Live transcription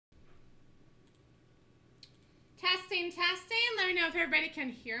Testing, testing. Let me know if everybody can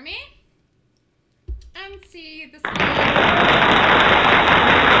hear me. And see the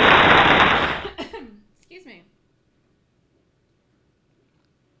excuse me.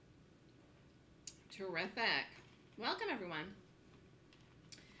 Terrific. Welcome, everyone.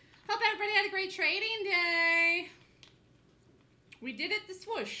 Hope everybody had a great trading day. We did it the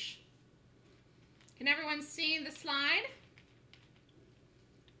swoosh. Can everyone see the slide?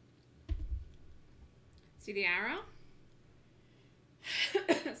 See the arrow?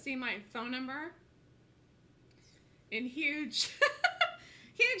 See my phone number? In huge,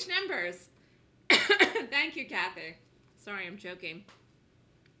 huge numbers. Thank you, Kathy. Sorry, I'm joking.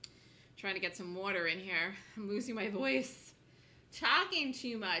 Trying to get some water in here. I'm losing my voice. Talking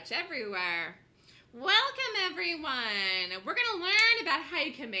too much everywhere. Welcome, everyone. We're going to learn about how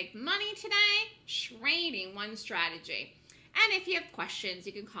you can make money today, trading one strategy. And if you have questions,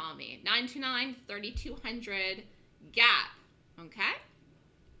 you can call me, 929-3200-GAP, okay?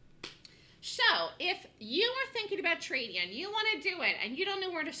 So if you are thinking about trading and you want to do it and you don't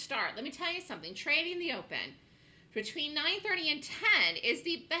know where to start, let me tell you something. Trading the open between 9:30 and 10 is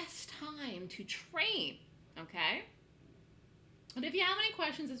the best time to trade, okay? And if you have any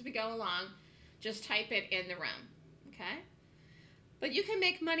questions as we go along, just type it in the room, okay? But you can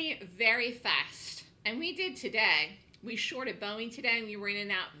make money very fast. And we did today. We shorted Boeing today, and we were in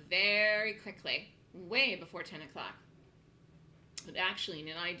and out very quickly, way before 10 o'clock. But actually, in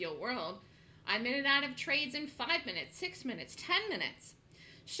an ideal world, I'm in and out of trades in 5 minutes, 6 minutes, 10 minutes.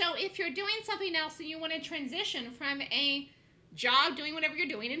 So if you're doing something else and you want to transition from a job doing whatever you're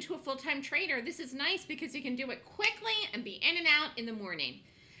doing into a full-time trader, this is nice because you can do it quickly and be in and out in the morning.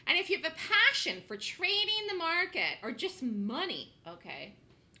 And if you have a passion for trading the market or just money, okay,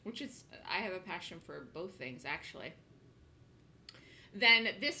 which is, I have a passion for both things actually,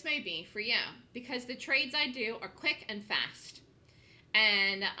 then this may be for you because the trades I do are quick and fast.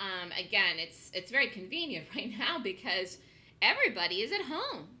 And again, it's very convenient right now because everybody is at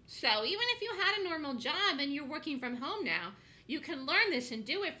home. So even if you had a normal job and you're working from home now, you can learn this and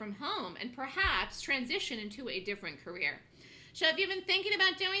do it from home and perhaps transition into a different career. So if you've been thinking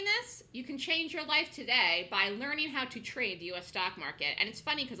about doing this, you can change your life today by learning how to trade the U.S. stock market. And it's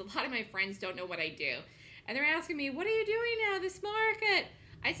funny because a lot of my friends don't know what I do. And they're asking me, what are you doing now, this market?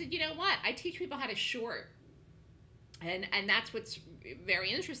 I said, you know what? I teach people how to short. And that's what's very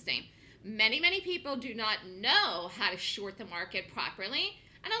interesting. Many people do not know how to short the market properly.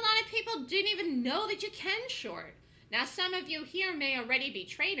 And a lot of people didn't even know that you can short. Now, some of you here may already be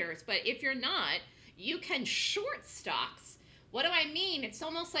traders, but if you're not, you can short stocks. What do I mean? It's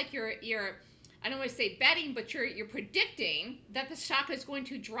almost like you're I don't want to say betting, but you're predicting that the stock is going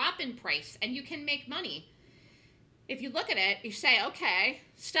to drop in price and you can make money. If you look at it, you say, okay,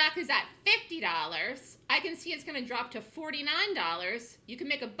 stock is at $50. I can see it's going to drop to $49. You can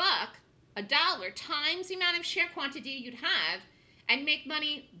make $1 times the amount of share quantity you'd have and make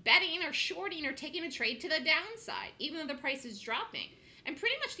money betting or shorting or taking a trade to the downside, even though the price is dropping. And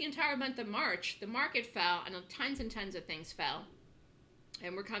pretty much the entire month of March, the market fell and tons of things fell.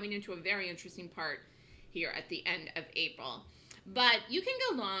 And we're coming into a very interesting part here at the end of April. But you can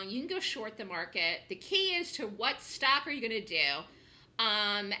go long, you can go short the market. The key is to what stock are you going to do?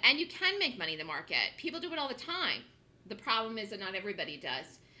 And you can make money in the market. People do it all the time. The problem is that not everybody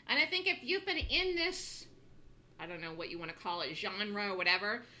does. And I think if you've been in this, I don't know what you want to call it, genre or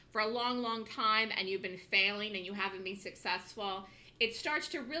whatever, for a long time and you've been failing and you haven't been successful, it starts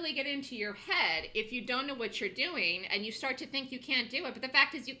to really get into your head if you don't know what you're doing and you start to think you can't do it. But the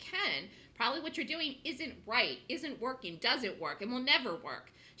fact is you can. Probably what you're doing isn't right, isn't working, doesn't work, and will never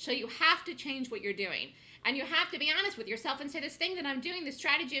work. So you have to change what you're doing. And you have to be honest with yourself and say, this thing that I'm doing, this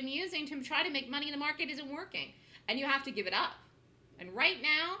strategy I'm using to try to make money in the market isn't working. And you have to give it up. And right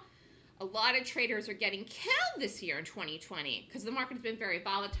now, a lot of traders are getting killed this year in 2020 because the market has been very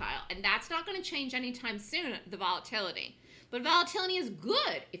volatile. And that's not going to change anytime soon, the volatility. But volatility is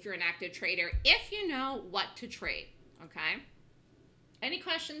good if you're an active trader, if you know what to trade, okay? Any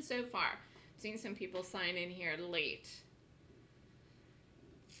questions so far? I've seen some people sign in here late,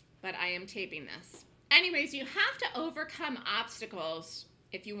 but I am taping this. Anyways, you have to overcome obstacles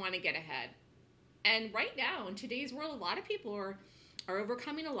if you want to get ahead. And right now, in today's world, a lot of people are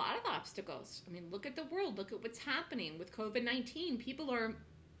overcoming a lot of obstacles. I mean, look at the world. Look at what's happening with COVID-19. People are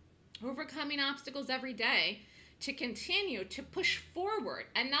overcoming obstacles every day to continue to push forward.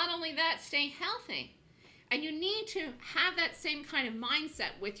 And not only that, stay healthy. And you need to have that same kind of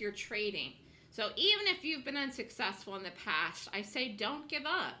mindset with your trading. So even if you've been unsuccessful in the past, I say don't give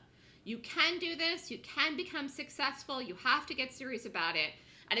up. You can do this. You can become successful. You have to get serious about it.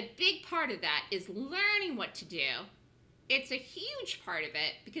 And a big part of that is learning what to do it's a huge part of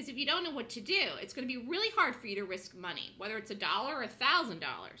it, because if you don't know what to do, it's going to be really hard for you to risk money, whether it's $1 or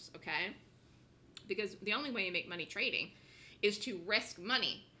 $1,000, okay? Because the only way you make money trading is to risk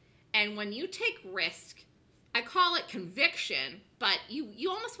money. And when you take risk, I call it conviction, but you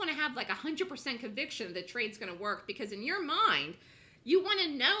almost want to have like 100% conviction that the trade's going to work, because in your mind, you want to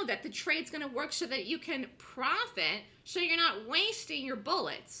know that the trade's going to work so that you can profit, so you're not wasting your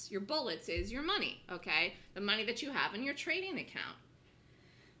bullets. Your bullets is your money, okay? The money that you have in your trading account.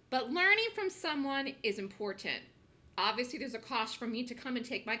 But learning from someone is important. Obviously, there's a cost for me to come and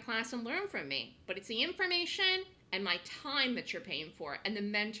take my class and learn from me, but it's the information and my time that you're paying for, and the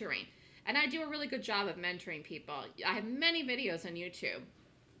mentoring. And I do a really good job of mentoring people. I have many videos on YouTube,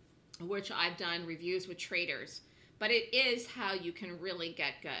 which I've done reviews with traders, but it is how you can really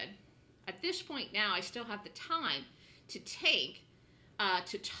get good. At this point now, I still have the time to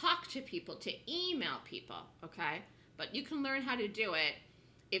talk to people, to email people, okay? But you can learn how to do it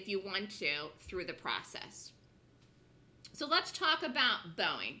if you want to through the process. So let's talk about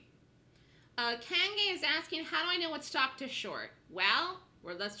Boeing. Kange is asking, how do I know what stock to short? Well,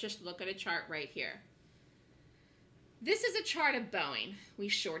 let's just look at a chart right here. This is a chart of Boeing. We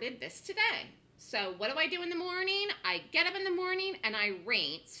shorted this today. So what do I do in the morning? I get up in the morning and I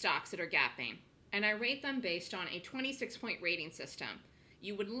rate stocks that are gapping. And I rate them based on a 26-point rating system.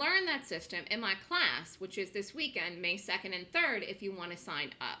 You would learn that system in my class, which is this weekend, May 2nd and 3rd, if you want to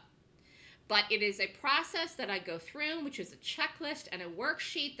sign up. But it is a process that I go through, which is a checklist and a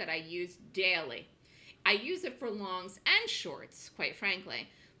worksheet that I use daily. I use it for longs and shorts, quite frankly.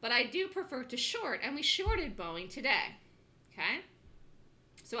 But I do prefer to short, and we shorted Boeing today, okay?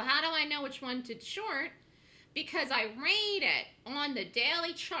 So how do I know which one to short? Because I rate it on the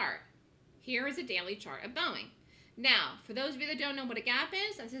daily chart. Here is a daily chart of Boeing. Now, for those of you that don't know what a gap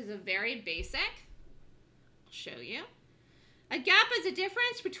is, this is a very basic. I'll show you. A gap is a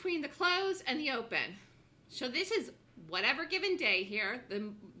difference between the close and the open. So this is whatever given day here,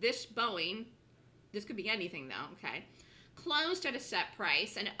 this Boeing, this could be anything though, okay, closed at a set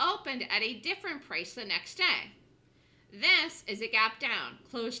price and opened at a different price the next day. This is a gap down,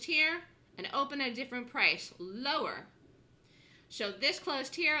 closed here and opened at a different price, lower. So this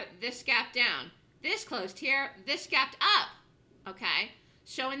closed here, this gap down. This closed here, this gapped up, okay?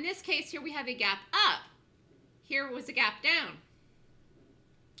 So in this case here we have a gap up. Here was a gap down.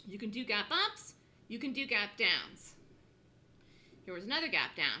 You can do gap ups, you can do gap downs. Here was another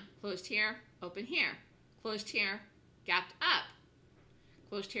gap down. Closed here, open here. Closed here, gapped up.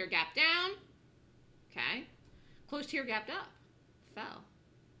 Closed here, gap down, okay? Closed here, gapped up, fell.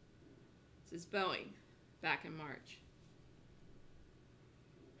 This is Boeing back in March.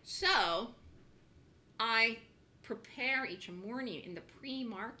 So I prepare each morning in the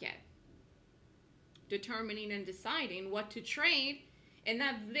pre-market, determining and deciding what to trade in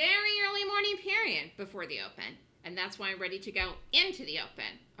that very early morning period before the open. And that's why I'm ready to go into the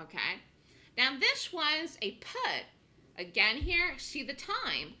open, okay? Now this was a put. Again here, see the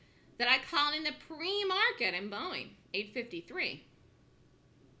time that I called in the pre-market in Boeing, 8:53.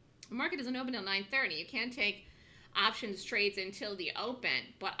 The market doesn't open until 9:30. You can't take options trades until the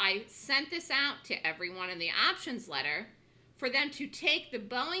open, but I sent this out to everyone in the options letter for them to take the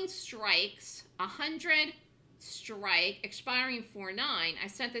Boeing strikes, 100 strike expiring 4/9. I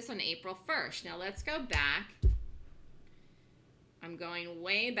sent this on April 1st. Now let's go back. I'm going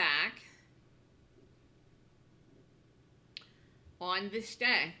way back on this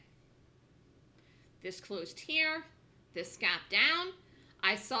day. This closed here, this gap down.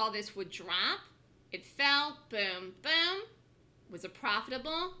 I saw this would drop. It fell, boom, boom. Was a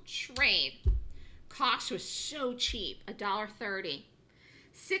profitable trade. Cost was so cheap, $1.30.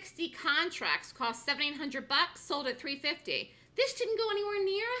 60 contracts cost $1,700, sold at $350. This didn't go anywhere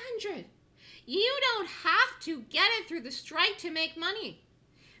near 100. You don't have to get it through the strike to make money.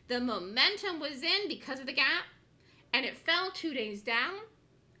 The momentum was in because of the gap, and it fell 2 days down,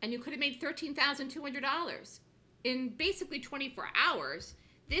 and you could have made $13,200 in basically 24 hours.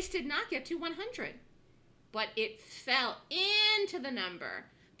 This did not get to 100, but it fell into the number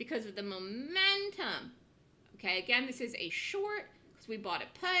because of the momentum. Okay, again, this is a short because we bought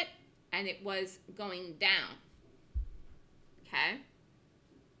a put and it was going down. Okay,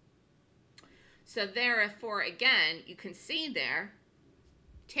 so therefore, again, you can see there,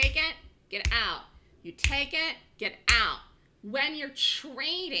 take it, get out. You take it, get out. When you're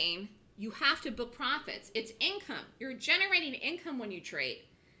trading, you have to book profits. It's income. You're generating income when you trade.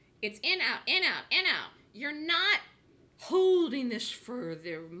 It's in, out, in, out, in, out. You're not holding this for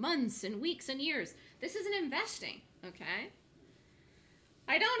the months and weeks and years. This isn't investing, okay?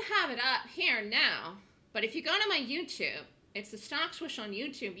 I don't have it up here now, But if you go to my YouTube, it's the Stock Swoosh on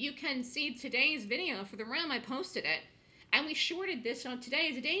YouTube, you can see today's video for the room. I posted it, and we shorted this on today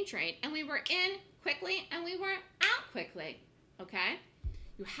as a day trade, and we were in quickly, and we were out quickly, okay?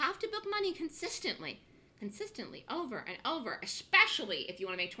 You have to book money consistently, over and over, especially if you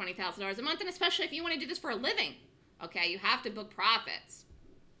want to make $20,000 a month, and especially if you want to do this for a living, okay? You have to book profits.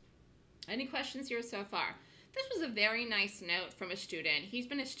 Any questions here so far? This was a very nice note from a student. He's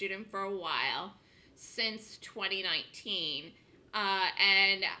been a student for a while, since 2019,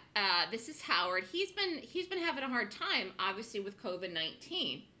 and this is Howard. He's been having a hard time, obviously, with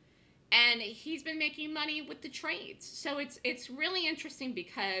COVID-19, and he's been making money with the trades. So it's really interesting,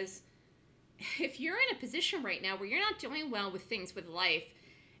 because if you're in a position right now where you're not doing well with things with life,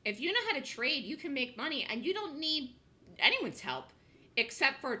 if you know how to trade, you can make money, and you don't need anyone's help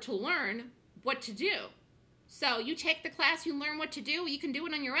except for to learn what to do. So you take the class, you learn what to do, you can do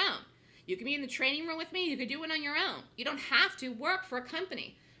it on your own. You can be in the training room with me. You can do it on your own. You don't have to work for a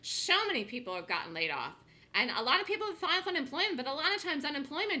company. So many people have gotten laid off. And a lot of people have filed for unemployment, but a lot of times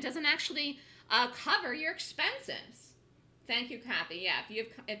unemployment doesn't actually cover your expenses. Thank you, Kathy. Yeah,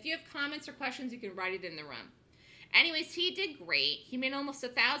 if you have comments or questions, you can write it in the room. Anyways, he did great. He made almost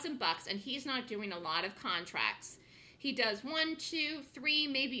 $1,000 bucks, and he's not doing a lot of contracts. He does 1, 2, 3,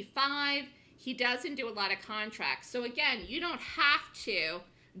 maybe 5. He doesn't do a lot of contracts. So again, you don't have to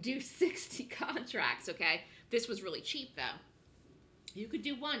do 60 contracts, okay? This was really cheap, though. You could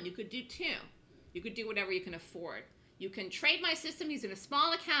do 1, you could do 2. You could do whatever you can afford. You can trade my system using a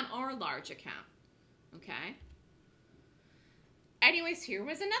small account or a large account, okay? Anyways, here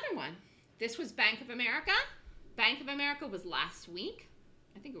was another one. This was Bank of America. Bank of America was last week.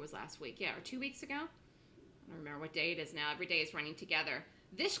 I think it was last week, yeah, or 2 weeks ago. I don't remember what day it is now. Every day is running together.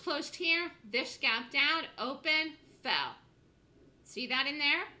 This closed here, this gapped out, open, fell. See that in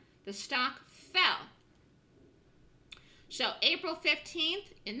there? The stock fell. So April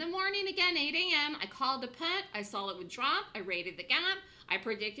 15th, in the morning again, 8 a.m., I called the put. I saw it would drop. I rated the gap. I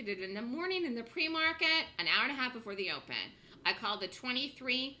predicted it in the morning in the pre-market, an hour and a half before the open. I called the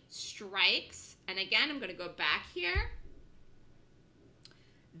 23 strikes. And again, I'm going to go back here.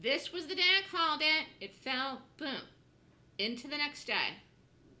 This was the day I called it. It fell, boom, into the next day.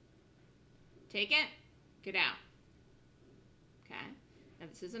 Take it, get out. Okay, now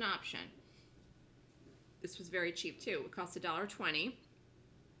this is an option. This was very cheap too. It cost $1.20.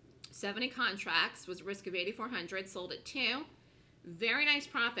 70 contracts, was a risk of 8,400, sold at 2. Very nice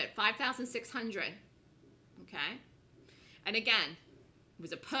profit, 5,600. Okay, and again, it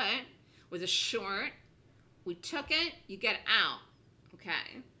was a put, was a short. We took it, you get out.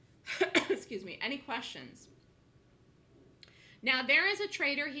 Okay, excuse me. Any questions? Now, there is a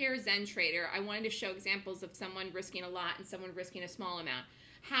trader here, Zen Trader. I wanted to show examples of someone risking a lot and someone risking a small amount.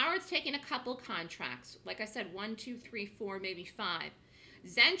 Howard's taking a couple contracts. Like I said, 1, 2, 3, 4, maybe 5.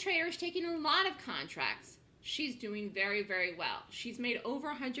 Zen Trader is taking a lot of contracts. She's doing very, very well. She's made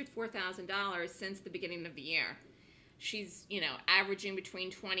over $104,000 since the beginning of the year. She's, you know, averaging between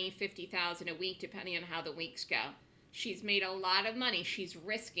 $20,000 $50,000 a week, depending on how the weeks go. She's made a lot of money. She's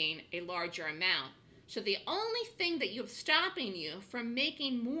risking a larger amount. So the only thing that you're stopping you from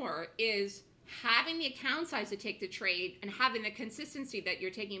making more is having the account size to take the trade and having the consistency that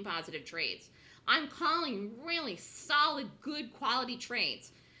you're taking positive trades. I'm calling really solid, good quality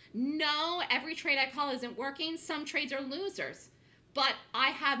trades. No, every trade I call isn't working. Some trades are losers, but I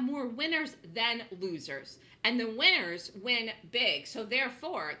have more winners than losers. And the winners win big. So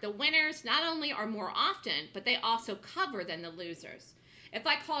therefore, the winners not only are more often, but they also cover than the losers. If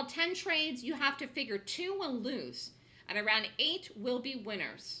I call 10 trades, you have to figure 2 will lose, and around 8 will be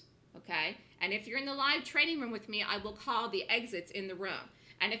winners, okay? And if you're in the live trading room with me, I will call the exits in the room.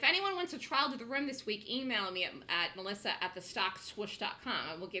 And if anyone wants a trial to the room this week, email me at melissa@thestockswoosh.com.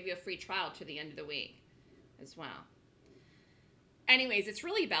 I will give you a free trial to the end of the week as well. Anyways, it's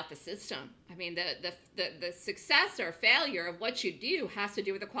really about the system. I mean, the success or failure of what you do has to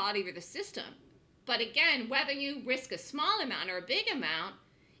do with the quality of the system. But again, whether you risk a small amount or a big amount,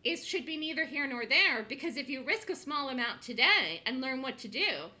 it should be neither here nor there, because if you risk a small amount today and learn what to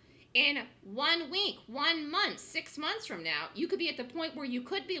do, in 1 week, 1 month, 6 months from now, you could be at the point where you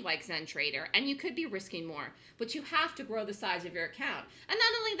could be like Zen Trader and you could be risking more, but you have to grow the size of your account. And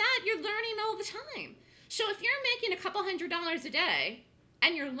not only that, you're learning all the time. So if you're making a couple $100s a day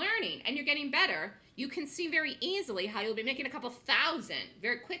and you're learning and you're getting better, you can see very easily how you'll be making a couple $1,000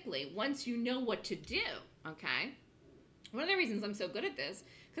 very quickly once you know what to do, okay? One of the reasons I'm so good at this,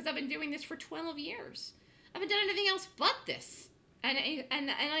 because I've been doing this for 12 years. I haven't done anything else but this. And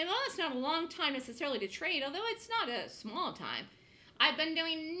I know it's not a long time necessarily to trade, although it's not a small time. I've been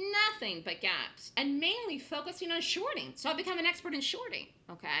doing nothing but gaps and mainly focusing on shorting. So I've become an expert in shorting,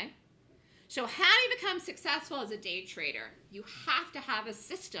 okay? So how do you become successful as a day trader? You have to have a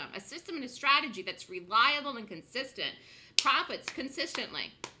system and a strategy that's reliable and consistent. Profits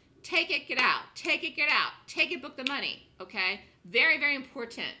consistently. Take it, get out. Take it, get out. Take it, book the money, okay? Very, very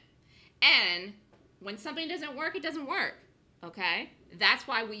important. And when something doesn't work, it doesn't work, okay? That's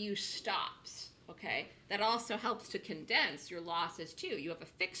why we use stops, okay? That also helps to condense your losses too. You have a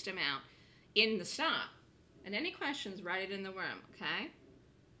fixed amount in the stop. And any questions, write it in the room, okay?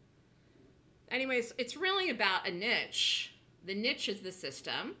 Anyways, it's really about a niche. The niche is the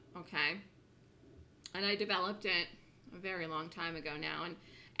system, okay? And I developed it a very long time ago now, and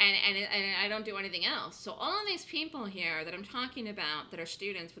I don't do anything else. So all of these people here that I'm talking about that are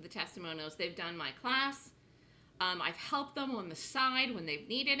students with the testimonials, they've done my class. I've helped them on the side when they've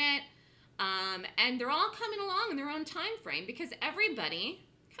needed it. And they're all coming along in their own time frame because everybody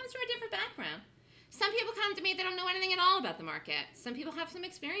comes from a different background. Some people come to me, they don't know anything at all about the market. Some people have some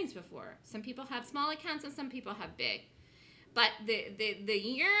experience before. Some people have small accounts and some people have big. But the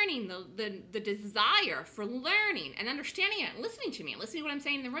yearning, the desire for learning and understanding it, and listening to me, listening to what I'm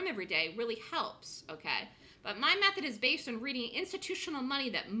saying in the room every day really helps, okay? But my method is based on reading institutional money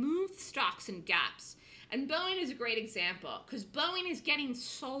that moves stocks and gaps. And Boeing is a great example because Boeing is getting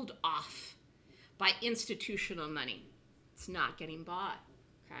sold off by institutional money. It's not getting bought,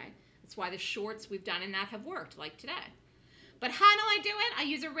 okay? That's why the shorts we've done in that have worked, like today. But how do I do it? I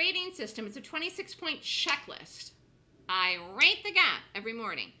use a rating system. It's a 26-point checklist. I rate the gap every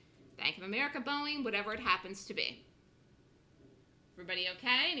morning. Bank of America, Boeing, whatever it happens to be. Everybody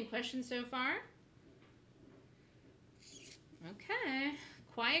okay? Any questions so far? Okay.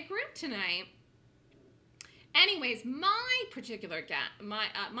 Quiet group tonight. Anyways, my particular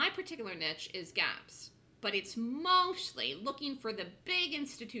niche is gaps, but it's mostly looking for the big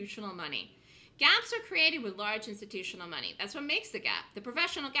institutional money. Gaps are created with large institutional money. That's what makes the gap. The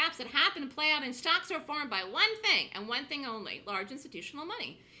professional gaps that happen to play out in stocks are formed by one thing and one thing only, large institutional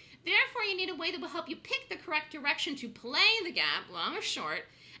money. Therefore, you need a way that will help you pick the correct direction to play the gap, long or short,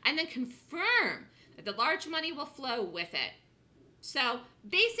 and then confirm that the large money will flow with it. So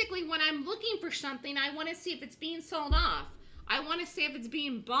basically, when I'm looking for something, I want to see if it's being sold off. I want to see if it's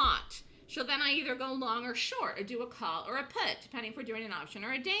being bought. So then I either go long or short, or do a call or a put, depending if we're doing an option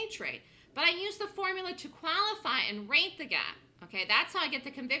or a day trade. But I use the formula to qualify and rate the gap. Okay, that's how I get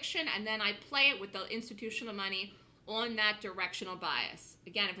the conviction, and then I play it with the institutional money on that directional bias.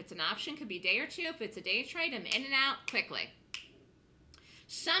 Again, if it's an option, could be a day or two. If it's a day trade, I'm in and out quickly.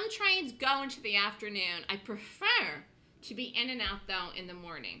 Some trades go into the afternoon. I prefer to be in and out, though, in the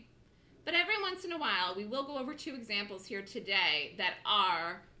morning. But every once in a while, we will go over 2 examples here today that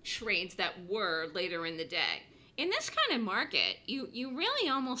are trades that were later in the day. In this kind of market, you really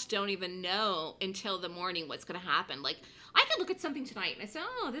almost don't even know until the morning what's going to happen. Like, I could look at something tonight and I say,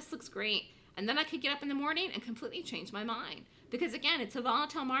 oh, this looks great. And then I could get up in the morning and completely change my mind. Because, again, it's a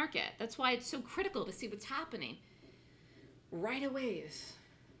volatile market. That's why it's so critical to see what's happening right away,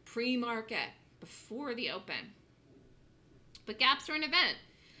 pre-market, before the open. But gaps are an event,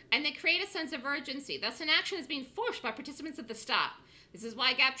 and they create a sense of urgency. Thus, an action is being forced by participants at the stop. This is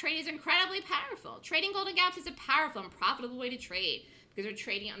why gap trading is incredibly powerful. Trading golden gaps is a powerful and profitable way to trade because we're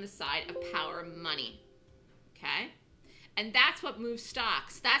trading on the side of power money, okay? And that's what moves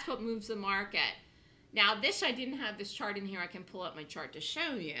stocks. That's what moves the market. Now, I didn't have this chart in here. I can pull up my chart to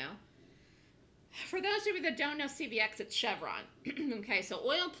show you. For those of you that don't know CVX, it's Chevron. Okay, so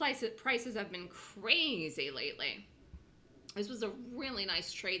oil prices have been crazy lately. This was a really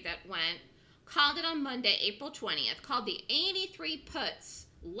nice trade that went. Called it on Monday, April 20th. Called the 83 puts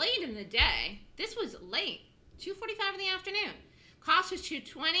late in the day. This was late, 2:45 in the afternoon. Cost was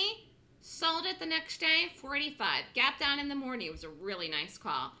 $220. Sold it the next day, $485. Gap down in the morning. It was a really nice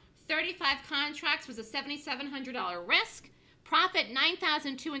call. 35 contracts was a $7,700 risk. Profit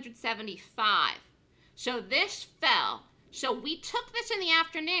 $9,275. So this fell. So we took this in the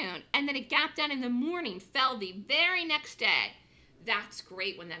afternoon, and then it gapped down in the morning, fell the very next day. That's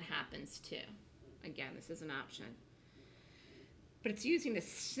great when that happens too. Again, this is an option. But it's using the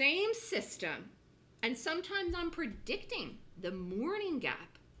same system, and sometimes I'm predicting the morning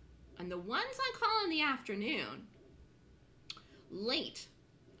gap. And the ones I call in the afternoon, late,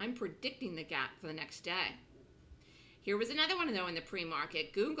 I'm predicting the gap for the next day. Here was another one, though, in the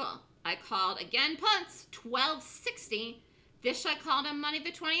pre-market. Google. I called, again, puts, 1260. This I called on Monday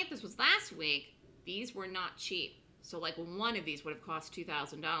the 20th. This was last week. These were not cheap. So like one of these would have cost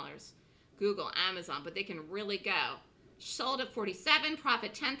 $2,000. Google, Amazon, but they can really go. Sold at 47,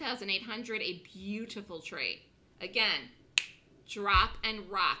 profit 10,800, a beautiful trade. Again, drop and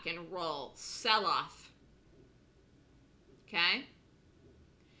rock and roll, sell off. Okay?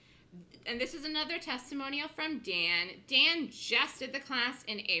 And this is another testimonial from Dan. Dan just did the class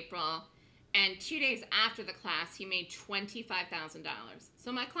in April, and 2 days after the class, he made $25,000.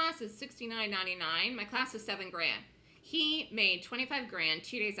 So my class is $69.99. My class is $7 grand. He made 25 grand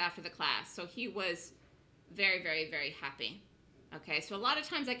 2 days after the class. So he was very, very, very happy. Okay, so a lot of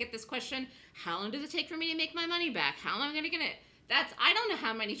times I get this question, how long does it take for me to make my money back? How long am I going to get it? I don't know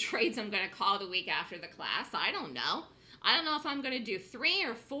how many trades I'm going to call the week after the class. I don't know. I don't know if I'm going to do 3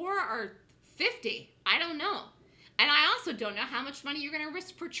 or 4 or 50. I don't know. And I also don't know how much money you're going to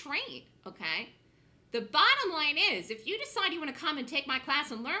risk per trade, okay? The bottom line is, if you decide you want to come and take my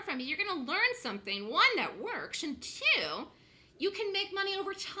class and learn from me, you're going to learn something, one, that works, and two, you can make money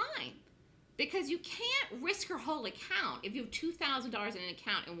over time. Because you can't risk your whole account if you have $2,000 in an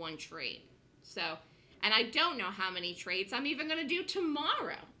account in one trade. So, and I don't know how many trades I'm even going to do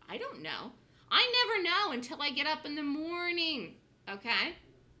tomorrow. I don't know. I never know until I get up in the morning, okay?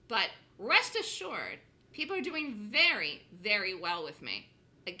 But rest assured, people are doing very, very well with me.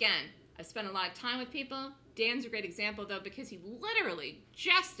 Again, I spent a lot of time with people. Dan's a great example, though, because he literally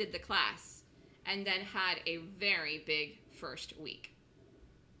just did the class and then had a very big first week.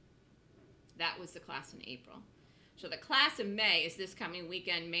 That was the class in April. So the class in May is this coming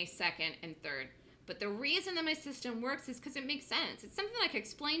weekend, May 2nd and 3rd. But the reason that my system works is because it makes sense. It's something like I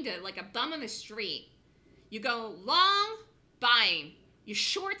explained to like a bum on the street. You go long, buying. You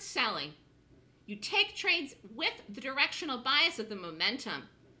short, selling. You take trades with the directional bias of the momentum.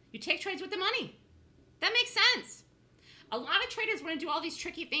 You take trades with the money. That makes sense. A lot of traders want to do all these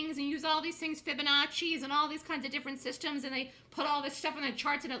tricky things and use all these things, Fibonacci's and all these kinds of different systems, and they put all this stuff on the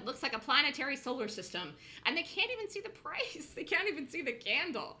charts and it looks like a planetary solar system. And they can't even see the price. They can't even see the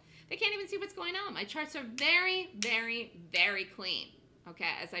candle. They can't even see what's going on. My charts are very, very, very clean. Okay,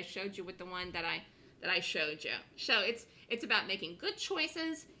 as I showed you with the one that I showed you. So it's about making good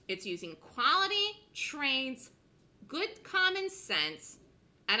choices. It's using quality trades, good common sense,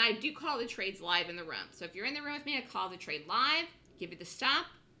 and I do call the trades live in the room. So if you're in the room with me, I call the trade live, give you the stop,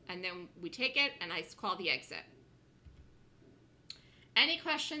 and then we take it, and I call the exit. Any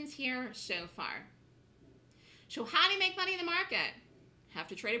questions here so far? So how do you make money in the market? Have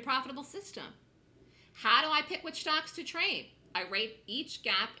to trade a profitable system. How do I pick which stocks to trade? I rate each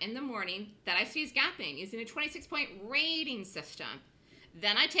gap in the morning that I see is gapping using a 26-point rating system.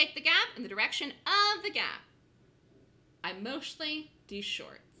 Then I take the gap in the direction of the gap. I mostly do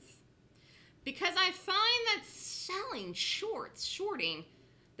shorts. Because I find that selling shorting,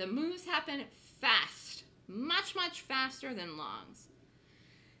 the moves happen fast. Much, much faster than longs.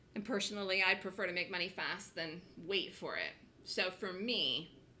 And personally, I prefer to make money fast than wait for it. So for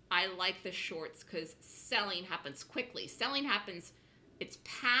me, I like the shorts because selling happens quickly. Selling happens, it's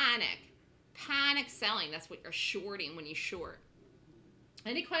panic. Panic selling, that's what you're shorting when you short.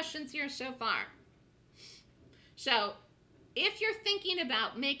 Any questions here so far? So if you're thinking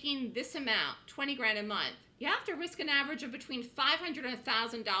about making this amount, 20 grand a month, you have to risk an average of between $500 and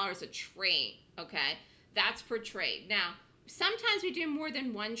 $1,000 a trade, okay? That's per trade. Now, sometimes we do more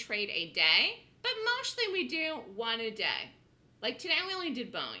than one trade a day, but mostly we do one a day. Like today we only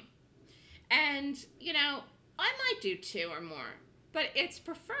did Boeing. And, you know, I might do 2 or more, but it's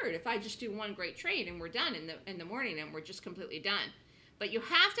preferred if I just do one great trade and we're done in the morning and we're just completely done. But you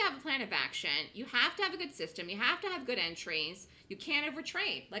have to have a plan of action. You have to have a good system. You have to have good entries. You can't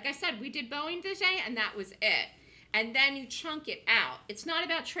overtrade. Like I said, we did Boeing today and that was it. And then you chunk it out. It's not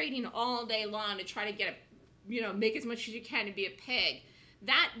about trading all day long to try to get make as much as you can and be a pig.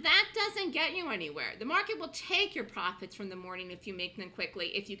 That doesn't get you anywhere. The market will take your profits from the morning if you make them quickly,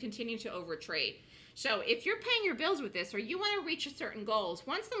 if you continue to overtrade. So if you're paying your bills with this or you want to reach certain goals,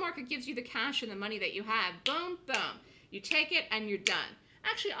 once the market gives you the cash and the money that you have, boom, boom. You take it and you're done.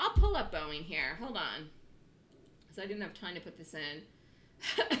 Actually, I'll pull up Boeing here. Hold on. Because I didn't have time to put this in.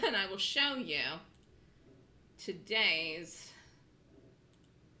 And I will show you today's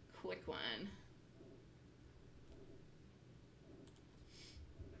quick one.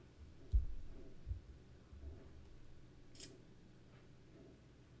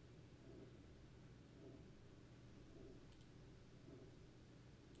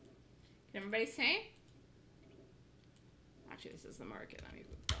 Can everybody see? Actually, this is the market. Let me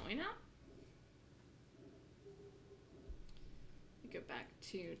put Boeing up. Go back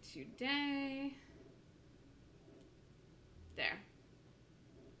to today. There.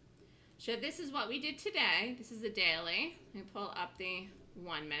 So this is what we did today. This is the daily. Let me pull up the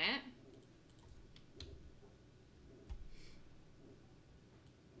 1 minute.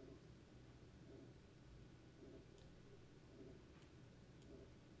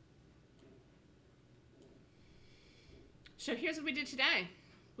 So here's what we did today.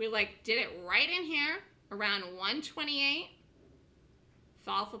 We did it right in here around 128.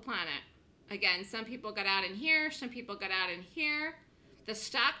 Fall for planet. Again, some people got out in here, some people got out in here. The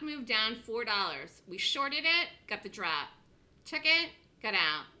stock moved down $4. We shorted it, got the drop. Took it, got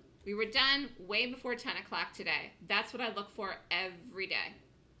out. We were done way before 10 o'clock today. That's what I look for every day.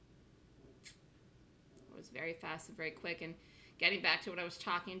 It was very fast and very quick. And getting back to what I was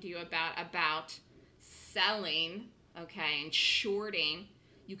talking to you about selling, okay, and shorting,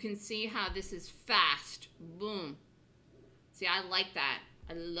 you can see how this is fast. Boom. See, I like that.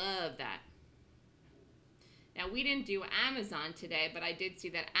 I love that. Now, we didn't do Amazon today, but I did see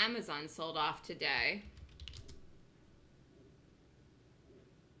that Amazon sold off today.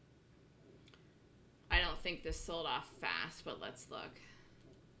 I don't think this sold off fast, but let's look.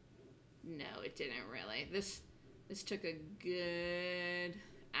 No, it didn't really. This took a good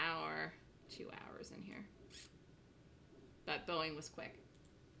hour, 2 hours in here. But Boeing was quick.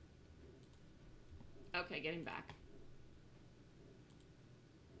 Okay, getting back.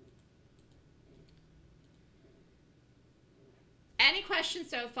 Any questions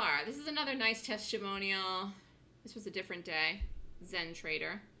so far? This is another nice testimonial. This was a different day. Zen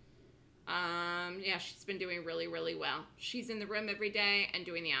Trader. Yeah, she's been doing really, really well. She's in the room every day and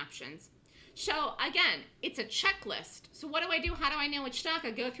doing the options. So again, it's a checklist. So what do I do? How do I know which stock?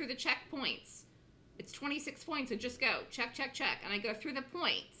 I go through the checkpoints. It's 26 points, so just go check, check, check. And I go through the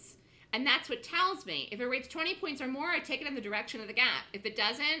points. And that's what tells me. If it rates 20 points or more, I take it in the direction of the gap. If it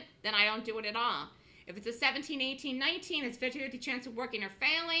doesn't, then I don't do it at all. If it's a 17, 18, 19, it's 50-50 chance of working or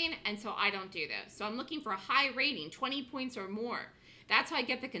failing, and so I don't do those. So I'm looking for a high rating, 20 points or more. That's how I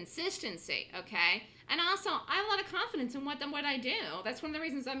get the consistency, okay? And also, I have a lot of confidence in what I do. That's one of the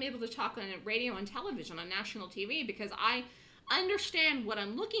reasons I'm able to talk on radio and television, on national TV, because I understand what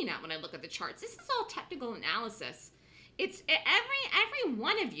I'm looking at when I look at the charts. This is all technical analysis. It's every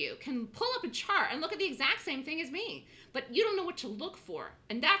one of you can pull up a chart and look at the exact same thing as me, but you don't know what to look for,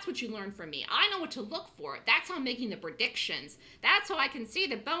 and that's what you learn from me. I know what to look for. That's how I'm making the predictions. That's how I can see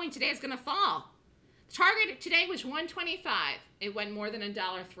that Boeing today is going to fall. The target today was 125. It went more than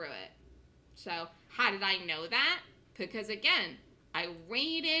 $1 through it. So how did I know that? Because again, I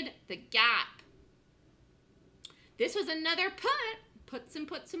rated the gap. This was another puts and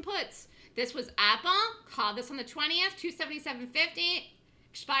puts and puts. This was Apple, called this on the 20th, 277.50,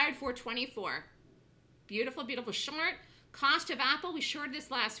 expired 424. Beautiful, beautiful short. Cost of Apple, we shorted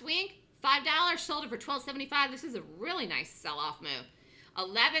this last week, $5, sold it for $12.75. This is a really nice sell-off move.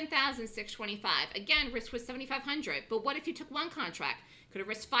 $11,625. Again, risk was $7,500. But what if you took one contract? Could have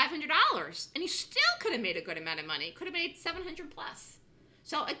risked $500, and you still could have made a good amount of money. Could have made $700 plus.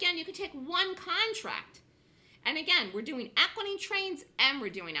 So again, you can take one contract. And again, we're doing equity trades and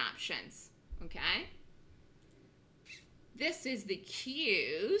we're doing options, okay? This is the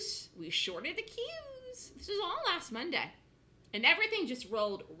Qs. We shorted the Qs. This was all last Monday. And everything just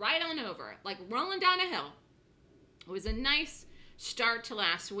rolled right on over, like rolling down a hill. It was a nice start to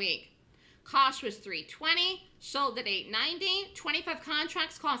last week. Cost was $320, sold at $890. 25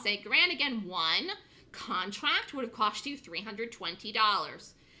 contracts cost $8,000. Again, one contract would have cost you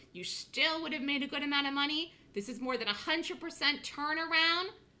 $320. You still would have made a good amount of money. This is more than 100% turnaround.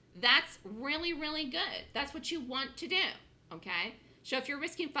 That's really, really good. That's what you want to do, okay? So if you're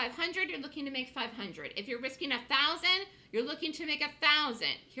risking 500, you're looking to make 500. If you're risking 1,000, you're looking to make 1,000.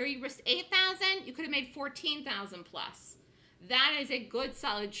 Here you risk 8,000, you could have made 14,000 plus. That is a good,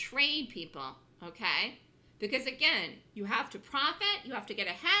 solid trade, people, okay? Because again, you have to profit, you have to get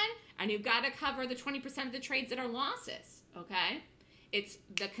ahead, and you've got to cover the 20% of the trades that are losses, okay? It's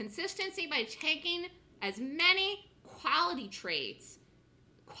the consistency by taking as many quality trades.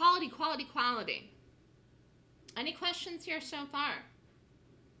 Quality, quality, quality. Any questions here so far?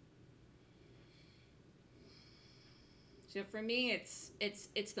 So for me,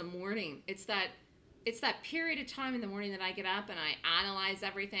 it's the morning. It's that period of time in the morning that I get up and I analyze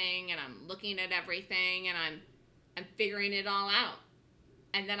everything and I'm looking at everything and I'm figuring it all out.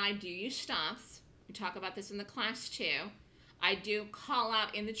 And then I do use stops. We talk about this in the class too. I do call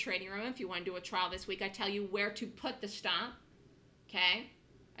out in the trading room. If you want to do a trial this week, I tell you where to put the stop. Okay?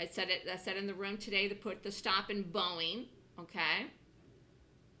 I said in the room today to put the stop in Boeing. Okay?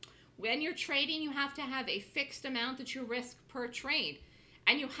 When you're trading, you have to have a fixed amount that you risk per trade.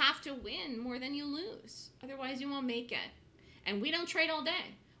 And you have to win more than you lose. Otherwise, you won't make it. And we don't trade all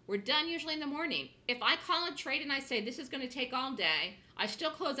day. We're done usually in the morning. If I call a trade and I say this is going to take all day, I still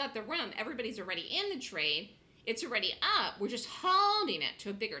close out the room. Everybody's already in the trade. It's already up. We're just holding it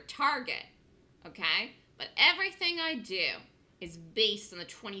to a bigger target, okay? But everything I do, is based on the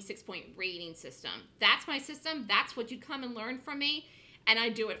 26-point rating system. That's my system. That's what you come and learn from me. And I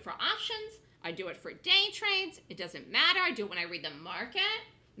do it for options. I do it for day trades. It doesn't matter. I do it when I read the market,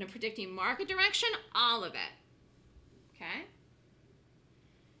 when I'm predicting market direction, all of it. Okay?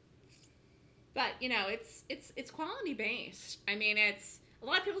 But, you know, it's quality based. I mean, it's a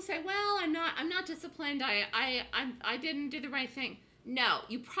lot of people say, well, I'm not disciplined. I didn't do the right thing. No,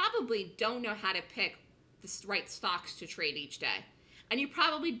 you probably don't know how to pick the right stocks to trade each day. And you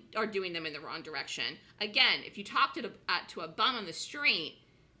probably are doing them in the wrong direction. Again, if you talk to a bum on the street,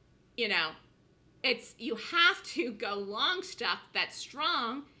 you know, you have to go long stuff that's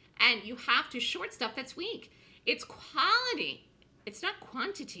strong, and you have to short stuff that's weak. It's quality. It's not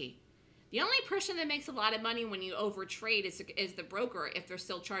quantity. The only person that makes a lot of money when you overtrade is the broker, if they're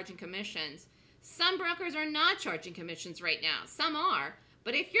still charging commissions. Some brokers are not charging commissions right now. Some are.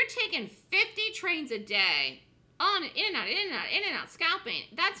 But if you're taking 50 trades a day, on in and out, in and out, in and out, scalping,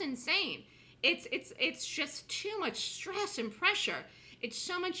 that's insane. It's just too much stress and pressure. It's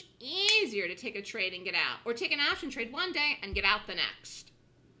so much easier to take a trade and get out, or take an option trade one day and get out the next.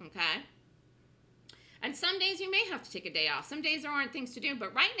 Okay? And some days you may have to take a day off. Some days there aren't things to do,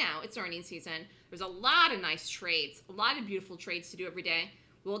 but right now it's earnings season. There's a lot of nice trades, a lot of beautiful trades to do every day.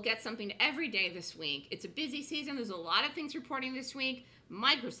 We'll get something every day this week. It's a busy season. There's a lot of things reporting this week.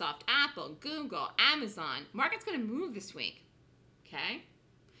 Microsoft, Apple, Google, Amazon. Market's going to move this week. Okay?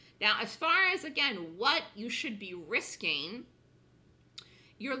 Now, as far as, again, what you should be risking,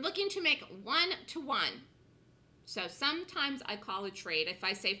 you're looking to make 1-to-1. So sometimes I call a trade, if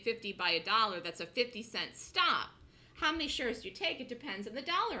I say 50 by $1, that's a 50-cent stop. How many shares do you take? It depends on the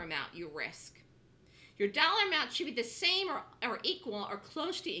dollar amount you risk. Your dollar amount should be the same or equal or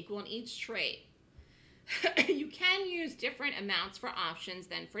close to equal in each trade. You can use different amounts for options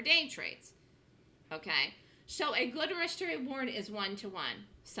than for day trades. Okay? So a good risk to reward is 1-to-1.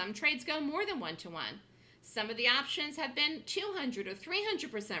 Some trades go more than 1-to-1. Some of the options have been 200 or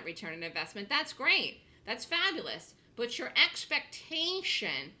 300% return on investment. That's great. That's fabulous. But your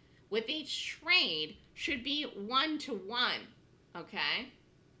expectation with each trade should be 1-to-1. Okay?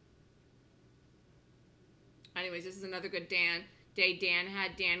 Anyways, this is another good day Dan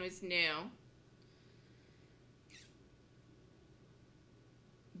had. Dan was new.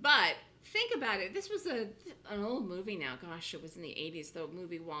 But think about it. This was an old movie now. Gosh, it was in the 80s, the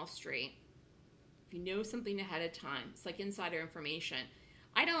movie Wall Street. If you know something ahead of time, it's like insider information.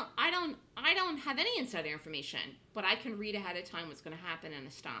 I don't have any insider information, but I can read ahead of time what's going to happen in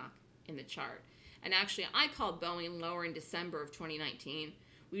a stock, in the chart. And actually, I called Boeing lower in December of 2019.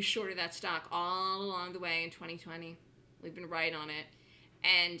 We shorted that stock all along the way in 2020. We've been right on it.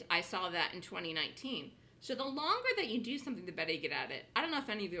 And I saw that in 2019. So the longer that you do something, the better you get at it. I don't know if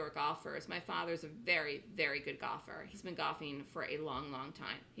any of you are golfers. My father's a very, very good golfer. He's been golfing for a long, long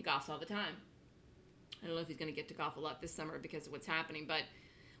time. He golfs all the time. I don't know if he's going to get to golf a lot this summer because of what's happening, but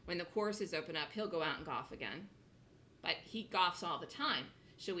when the courses open up, he'll go out and golf again. But he golfs all the time,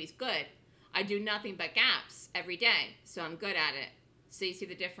 so he's good. I do nothing but gaps every day, so I'm good at it. So you see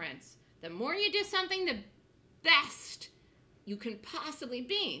the difference. The more you do something, the best you can possibly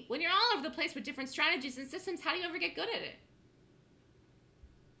be. When you're all over the place with different strategies and systems, how do you ever get good at it?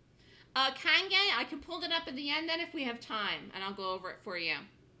 Kange, I can pull it up at the end then if we have time, and I'll go over it for you.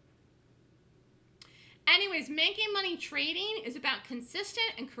 Anyways, making money trading is about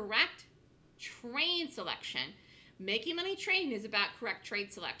consistent and correct trade selection. Making money trading is about correct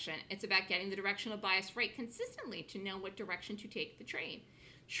trade selection. It's about getting the directional bias right consistently to know what direction to take the trade.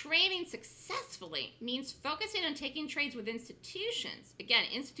 Trading successfully means focusing on taking trades with institutions. Again,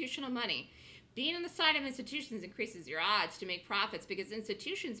 institutional money. Being on the side of institutions increases your odds to make profits because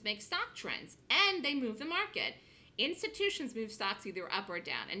institutions make stock trends and they move the market. Institutions move stocks either up or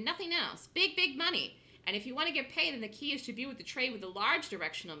down and nothing else. Big, big money. And if you want to get paid, then the key is to be with the trade with the large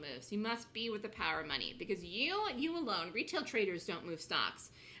directional moves. You must be with the power money because you alone, retail traders don't move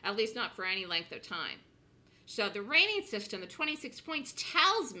stocks, at least not for any length of time. So the rating system, the 26 points,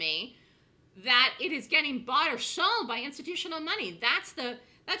 tells me that it is getting bought or sold by institutional money. That's the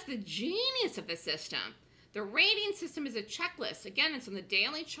genius of the system. The rating system is a checklist. Again, it's on the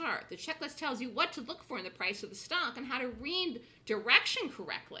daily chart. The checklist tells you what to look for in the price of the stock and how to read direction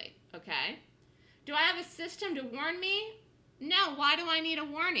correctly, okay? Do I have a system to warn me? No. Why do I need a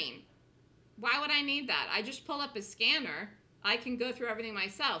warning? Why would I need that? I just pull up a scanner. I can go through everything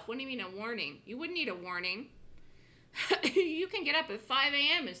myself. What do you mean a warning? You wouldn't need a warning. You can get up at 5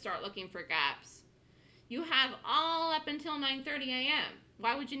 a.m. and start looking for gaps. You have all up until 9:30 a.m.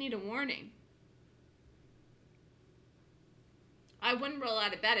 Why would you need a warning? I wouldn't roll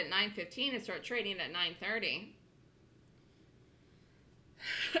out of bed at 9:15 and start trading at 9:30.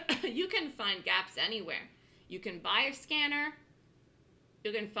 You can find gaps anywhere. You can buy a scanner.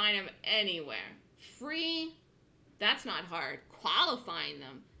 You can find them anywhere. Free, that's not hard. Qualifying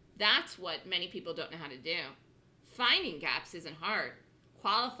them, that's what many people don't know how to do. Finding gaps isn't hard.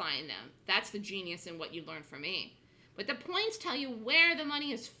 Qualifying them, that's the genius in what you learned from me. But the points tell you where the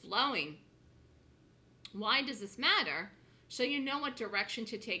money is flowing. Why does this matter? So you know what direction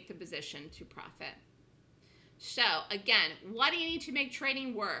to take the position to profit. So again, what do you need to make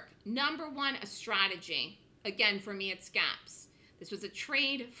trading work? Number one, a strategy. Again, for me, it's gaps. This was a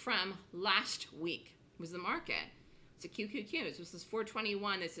trade from last week. It was the market. It's a QQQ. This is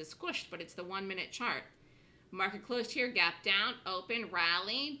 421. This is squished, but it's the 1 minute chart. Market closed here, gap down, open,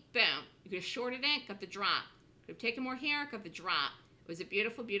 rally, boom. You could have shorted it, got the drop. Could have taken more here, got the drop. It was a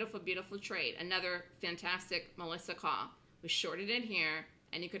beautiful, beautiful, beautiful trade. Another fantastic Melissa call. We shorted it here,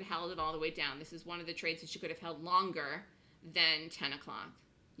 and you could have held it all the way down. This is one of the trades that you could have held longer than 10 o'clock.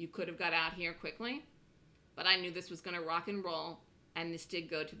 You could have got out here quickly, but I knew this was going to rock and roll, and this did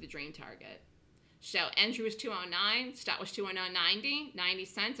go to the dream target. So entry was 209, stop was 209.90, 90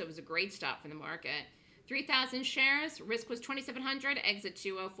 cents. It was a great stop for the market. 3,000 shares, risk was 2,700, exit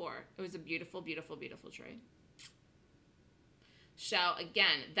 204. It was a beautiful, beautiful, beautiful trade. So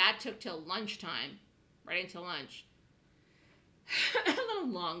again, that took till lunchtime, right into lunch. A little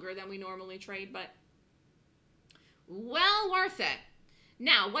longer than we normally trade, but well worth it.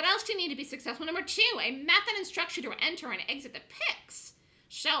 Now, what else do you need to be successful? Number two, a method and structure to enter and exit the picks.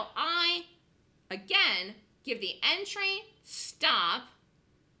 So I, again, give the entry, stop,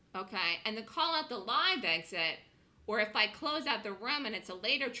 okay, and then call out the live exit, or if I close out the room and it's a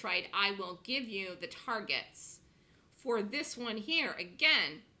later trade, I will give you the targets. For this one here,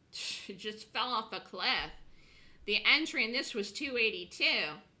 again, it just fell off a cliff. The entry in this was 282.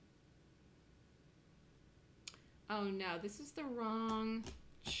 Oh no, this is the wrong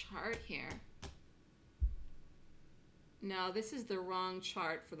chart here. No, this is the wrong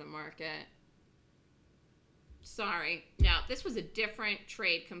chart for the market. Sorry. No, this was a different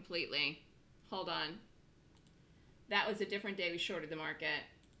trade completely. Hold on. That was a different day we shorted the market.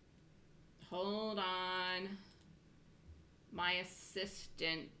 Hold on. My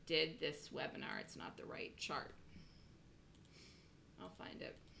assistant did this webinar. It's not the right chart. I'll find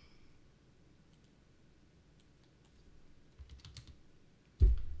it.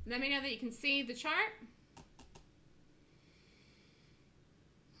 Let me know that you can see the chart.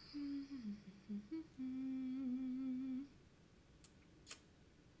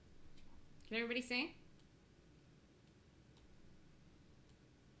 Can everybody see?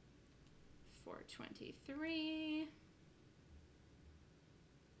 423.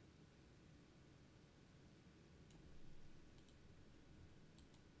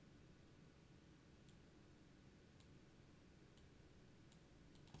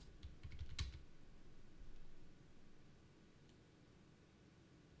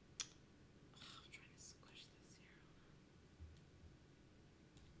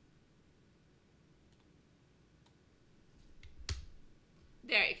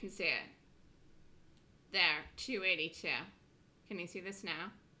 There, you can see it. There, 282. Can you see this now?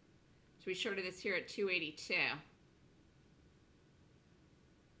 So we shorted this here at 282.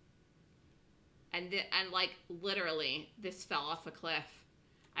 And like literally, this fell off a cliff.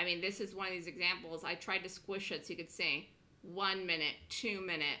 I mean, this is one of these examples. I tried to squish it so you could see 1 minute, 2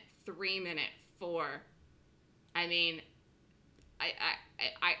 minute, 3 minute, 4. I mean,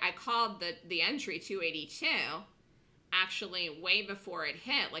 I called the entry 282. Actually way before it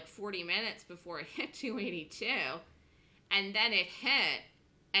hit, like 40 minutes before it hit 282, and then it hit,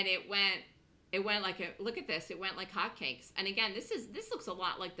 and it went like a, look at this, it went like hotcakes. And again, this looks a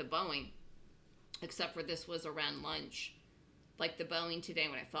lot like the Boeing, except for this was around lunch, like the Boeing today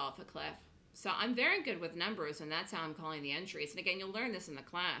when it fell off a cliff. So I'm very good with numbers, and that's how I'm calling the entries. And again, you'll learn this in the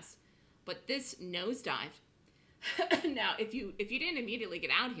class. But this nosedive. Now, if you didn't immediately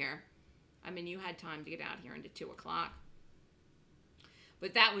get out here, I mean, you had time to get out here into 2 o'clock.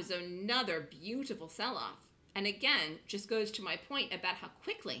 But that was another beautiful sell-off. And again, just goes to my point about how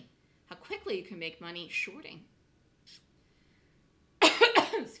quickly you can make money shorting.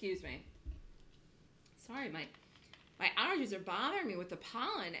 Excuse me. Sorry, my allergies are bothering me with the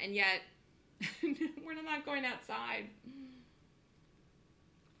pollen, and yet we're not going outside.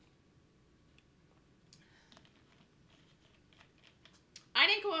 I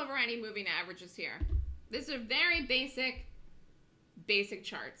didn't go over any moving averages here. These are very basic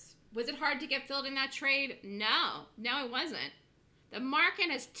charts. Was it hard to get filled in that trade? No, it wasn't. The market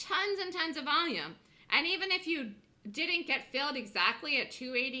has tons and tons of volume. And even if you didn't get filled exactly at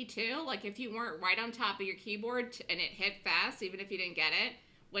 282, like if you weren't right on top of your keyboard and it hit fast, even if you didn't get it,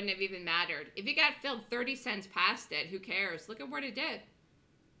 wouldn't have even mattered. If it got filled 30 cents past it, who cares? Look at what it did.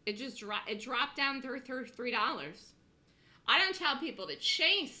 It just dropped down through $3. I don't tell people to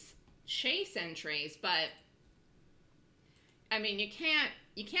chase entries, but I mean, you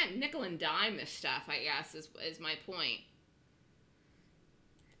can't nickel and dime this stuff, I guess, is my point.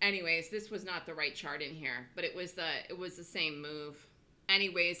 Anyways, this was not the right chart in here, but it was the same move.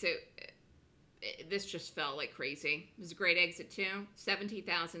 Anyways, this just fell like crazy. It was a great exit too,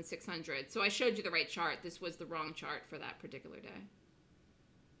 70,600. So I showed you the right chart. This was the wrong chart for that particular day.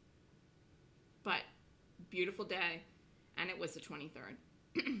 But beautiful day, and it was the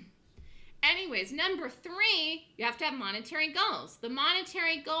 23rd. Anyways, number 3, you have to have monetary goals. The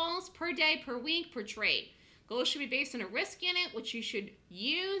monetary goals per day, per week, per trade. Goals should be based on a risk unit, which you should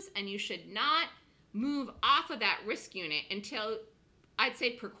use, and you should not move off of that risk unit until, I'd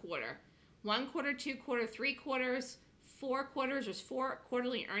say, per quarter. 1 quarter, 2 quarter, 3 quarters, 4 quarters. There's 4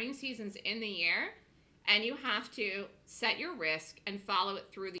 quarterly earning seasons in the year, and you have to set your risk and follow it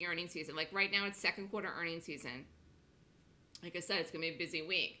through the earning season. Like right now, it's 2nd quarter earning season. Like I said, it's going to be a busy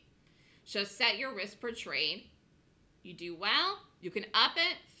week. So set your risk per trade. You do well, you can up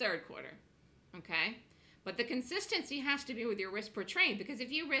it 3rd quarter, okay? But the consistency has to be with your risk per trade, because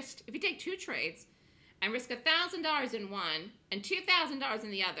if you take 2 trades and risk $1,000 in one and $2,000 in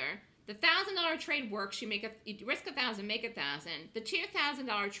the other, the $1,000 trade works. You risk 1,000, make 1,000. The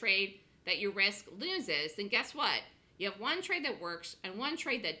 $2,000 trade that you risk loses. Then guess what? You have 1 trade that works and 1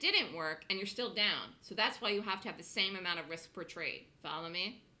 trade that didn't work, and you're still down. So that's why you have to have the same amount of risk per trade. Follow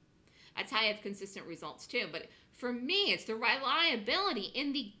me? That's how you have consistent results too. But for me, it's the reliability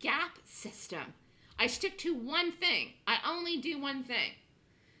in the gap system. I stick to one thing. I only do one thing.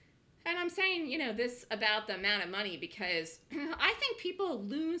 And I'm saying, this about the amount of money because I think people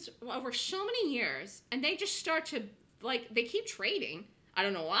lose over so many years and they just start to, they keep trading. I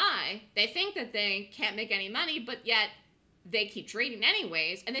don't know why. They think that they can't make any money, but yet they keep trading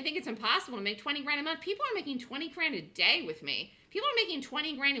anyways, and they think it's impossible to make 20 grand a month. People are making 20 grand a day with me. People are making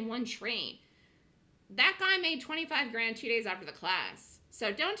 20 grand in one trade. That guy made 25 grand 2 days after the class.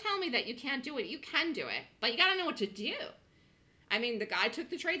 So don't tell me that you can't do it. You can do it, but you got to know what to do. I mean, the guy took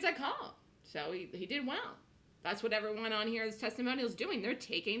the trades I called, so he did well. That's what everyone on here's testimonial is doing. They're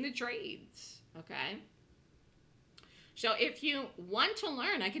taking the trades, okay? So if you want to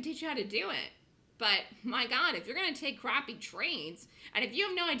learn, I can teach you how to do it. But my God, if you're going to take crappy trades, and if you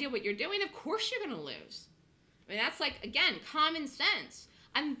have no idea what you're doing, of course you're going to lose. I mean, that's again, common sense.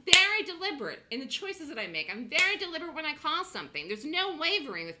 I'm very deliberate in the choices that I make. I'm very deliberate when I call something. There's no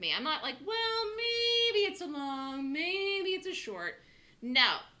wavering with me. I'm not like, well, maybe it's a long, maybe it's a short.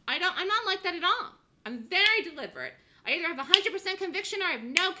 No, I'm not like that at all. I'm very deliberate. I either have 100% conviction or I have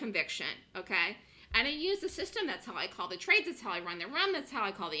no conviction, okay? And I use the system. That's how I call the trades. That's how I run the room. That's how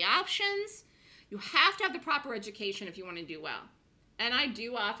I call the options. You have to have the proper education if you want to do well. And I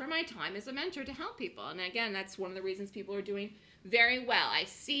do offer my time as a mentor to help people. And again, that's one of the reasons people are doing very well. I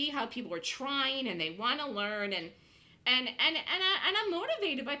see how people are trying and they want to learn, and I'm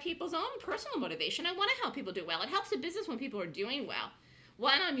motivated by people's own personal motivation. I want to help people do well. It helps the business when people are doing well.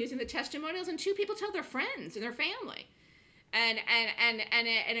 1, I'm using the testimonials, and 2, people tell their friends and their family. And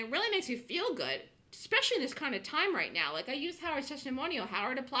it really makes you feel good, especially in this kind of time right now. Like I used Howard's testimonial.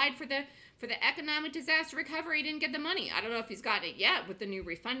 Howard applied for the economic disaster recovery. He didn't get the money. I don't know if he's gotten it yet with the new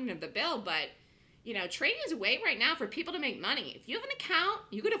refunding of the bill, but trading is a way right now for people to make money. If you have an account,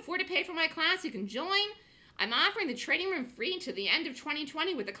 you could afford to pay for my class, you can join. I'm offering the trading room free to the end of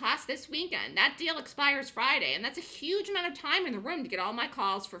 2020 with the class this weekend. That deal expires Friday, and that's a huge amount of time in the room to get all my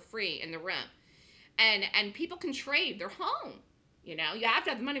calls for free in the room. And people can trade. They're home. You have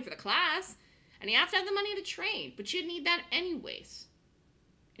to have the money for the class, and you have to have the money to trade, but you need that anyways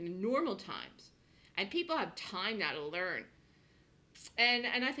in normal times. And people have time now to learn.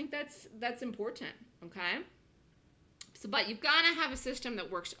 And I think that's important, okay? So, but you've got to have a system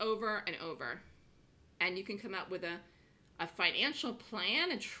that works over and over. And you can come up with a financial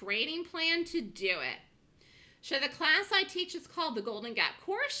plan, a trading plan to do it. So the class I teach is called the Golden Gap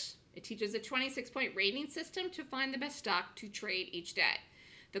Course. It teaches a 26-point rating system to find the best stock to trade each day.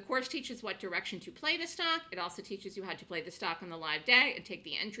 The course teaches what direction to play the stock. It also teaches you how to play the stock on the live day and take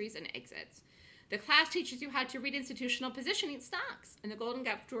the entries and exits. The class teaches you how to read institutional positioning stocks, and the Golden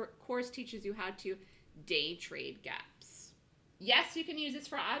Gap course teaches you how to day trade gaps. Yes, you can use this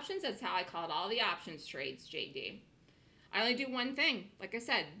for options. That's how I call it all the options trades, JD. I only do one thing. Like I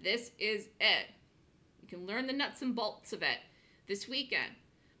said, this is it. You can learn the nuts and bolts of it this weekend.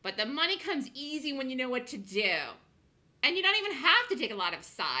 But the money comes easy when you know what to do. And you don't even have to take a lot of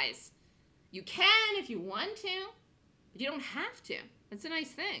size. You can if you want to, but you don't have to. That's a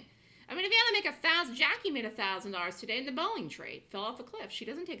nice thing. I mean, if you had to make $1,000, Jackie made $1,000 today in the Boeing trade. Fell off a cliff. She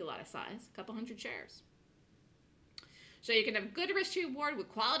doesn't take a lot of size, a couple hundred shares. So you can have good risk to reward with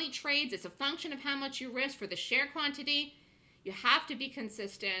quality trades. It's a function of how much you risk for the share quantity. You have to be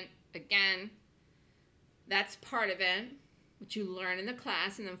consistent. Again, that's part of it, which you learn in the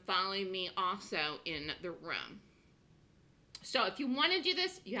class, and then following me also in the room. So if you want to do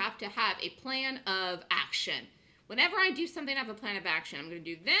this, you have to have a plan of action. Whenever I do something, I have a plan of action. I'm going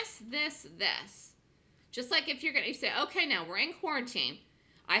to do this, this, this. Just like if you're going to say, okay, now we're in quarantine.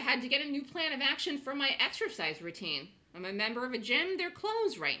 I had to get a new plan of action for my exercise routine. I'm a member of a gym. They're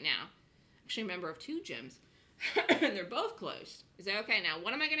closed right now. Actually, a member of 2 gyms. And they're both closed. You say, okay, now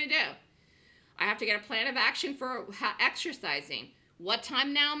what am I going to do? I have to get a plan of action for exercising. What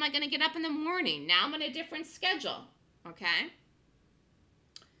time now am I going to get up in the morning? Now I'm on a different schedule. Okay?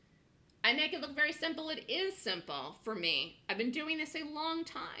 I make it look very simple. It is simple for me. I've been doing this a long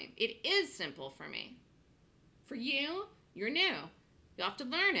time. It is simple for me. For you, you're new. You'll have to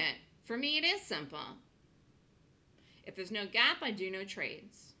learn it. For me, it is simple. If there's no gap, I do no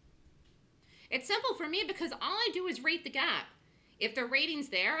trades. It's simple for me because all I do is rate the gap. If the rating's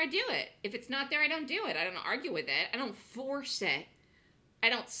there, I do it. If it's not there, I don't do it. I don't argue with it. I don't force it. I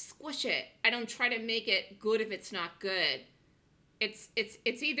don't squish it. I don't try to make it good if it's not good. It's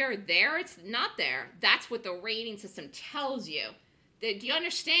either there or it's not there. That's what the rating system tells you. Do you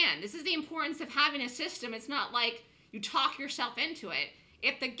understand? This is the importance of having a system. It's not like you talk yourself into it.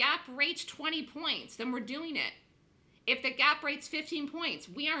 If the gap rates 20 points, then we're doing it. If the gap rates 15 points,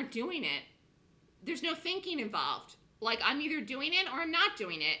 we aren't doing it. There's no thinking involved. Like, I'm either doing it or I'm not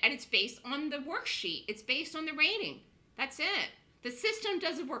doing it. And it's based on the worksheet. It's based on the rating. That's it. The system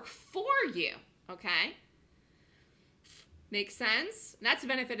doesn't work for you, okay? Makes sense? And that's the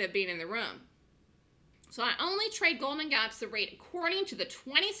benefit of being in the room. So I only trade golden gaps that rate according to the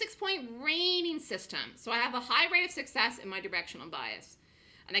 26-point rating system. So I have a high rate of success in my directional bias.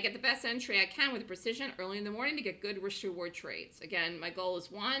 And I get the best entry I can with precision early in the morning to get good risk-reward trades. Again, my goal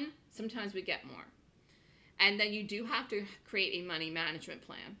is 1. Sometimes we get more. And then you do have to create a money management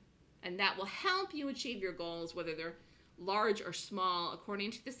plan. And that will help you achieve your goals, whether they're large or small,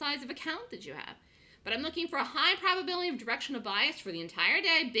 according to the size of account that you have. But I'm looking for a high probability of directional bias for the entire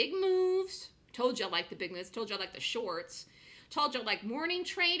day. Big moves. Told you I like the big moves. Told you I like the shorts. Told you I like morning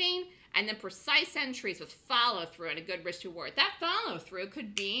trading. And then precise entries with follow-through and a good risk-reward. That follow-through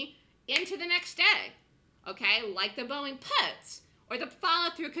could be into the next day. Okay? Like the Boeing puts. Or the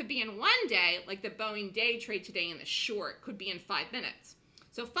follow-through could be in one day, like the Boeing day trade today in the short could be in 5 minutes.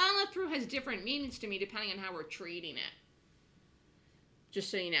 So follow-through has different meanings to me depending on how we're trading it. Just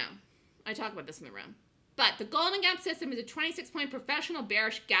so you know. I talk about this in the room. But the Golden Gap system is a 26-point professional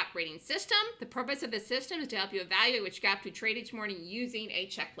bearish gap rating system. The purpose of the system is to help you evaluate which gap to trade each morning using a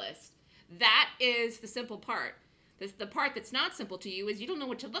checklist. That is the simple part. The part that's not simple to you is you don't know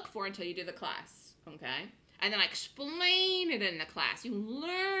what to look for until you do the class. Okay? And then I explain it in the class. You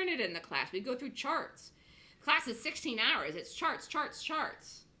learn it in the class. We go through charts. The class is 16 hours. It's charts, charts,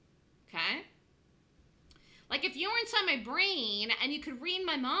 charts. Okay? Like if you were inside my brain and you could read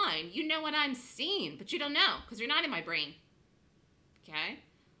my mind, you know what I'm seeing, but you don't know because you're not in my brain. Okay?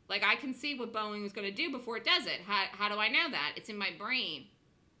 Like I can see what Boeing is going to do before it does it. How do I know that? It's in my brain.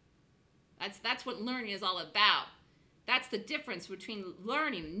 That's what learning is all about. That's the difference between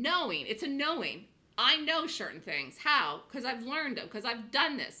learning, knowing. It's a knowing. I know certain things. How? Because I've learned them. Because I've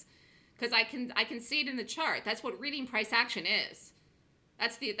done this. Because I can see it in the chart. That's what reading price action is.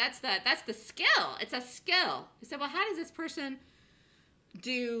 That's the skill. It's a skill. You say, well, how does this person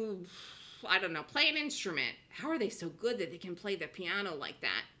do, I don't know, play an instrument? How are they so good that they can play the piano like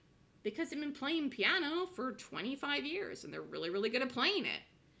that? Because they've been playing piano for 25 years and they're really, really good at playing it.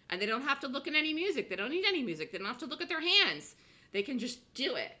 And they don't have to look at any music. They don't need any music. They don't have to look at their hands. They can just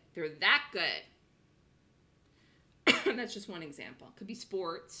do it. They're that good. That's just one example. Could be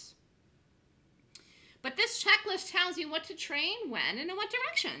sports. But this checklist tells you what to trade, when, and in what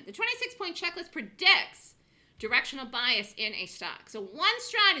direction. The 26-point checklist predicts directional bias in a stock. So one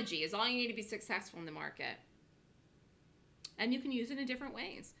strategy is all you need to be successful in the market. And you can use it in different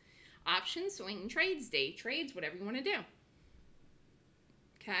ways. Options, swing trades, day trades, whatever you want to do.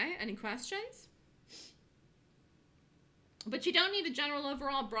 Okay, any questions? But you don't need a general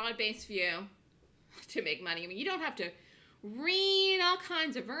overall broad-based view to make money. I mean, you don't have to read all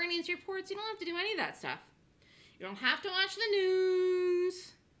kinds of earnings reports. You don't have to do any of that stuff. You don't have to watch the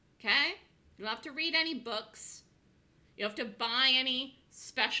news, okay? You don't have to read any books. You don't have to buy any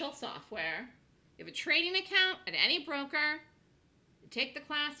special software. You You have a trading account at any broker, you take the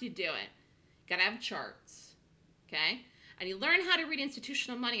class, you do it. You gotta have charts, okay? And you learn how to read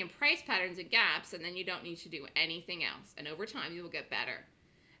institutional money and price patterns and gaps, and then you don't need to do anything else. And over time, you will get better.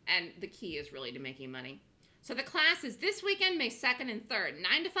 And the key is really to making money. So the class is this weekend, May 2nd and 3rd,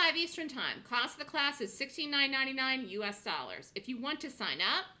 9 to 5 Eastern Time. Cost of the class is $69.99 US dollars. If you want to sign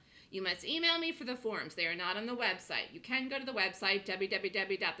up, you must email me for the forms. They are not on the website. You can go to the website,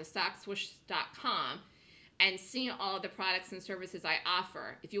 www.thestockswoosh.com, and see all of the products and services I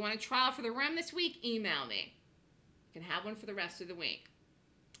offer. If you want a trial for the room this week, email me. You can have one for the rest of the week.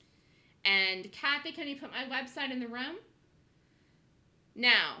 And Kathy, can you put my website in the room?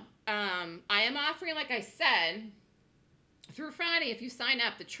 Now, I am offering, like I said, through Friday, if you sign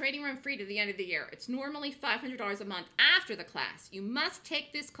up, the trading room free to the end of the year. It's normally $500 a month after the class. You must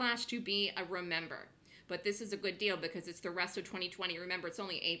take this class to be a room member. But this is a good deal because it's the rest of 2020. Remember, it's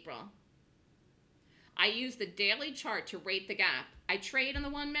only April. I use the daily chart to rate the gap. I trade in the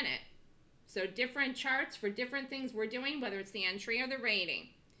 1 minute. So different charts for different things we're doing, whether it's the entry or the rating.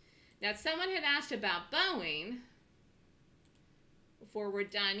 Now, someone had asked about Boeing before we're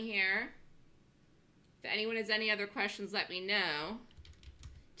done here. If anyone has any other questions, let me know.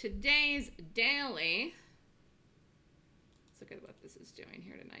 Today's daily. Let's look at what this is doing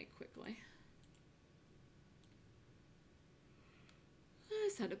here tonight quickly.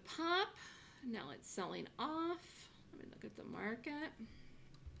 It's had a pop. Now it's selling off. Let me look at the market.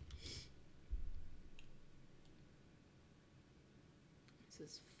 This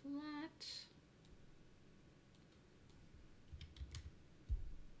is flat.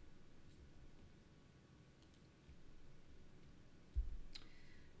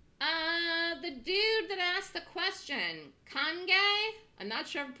 The dude that asked the question, Kange, I'm not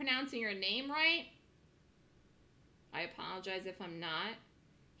sure if I'm pronouncing your name right. I apologize if I'm not.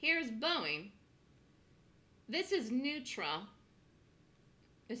 Here's Boeing. This is neutral.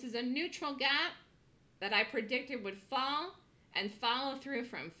 This is a neutral gap that I predicted would fall and follow through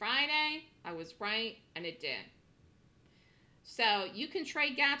from Friday. I was right, and it did. So you can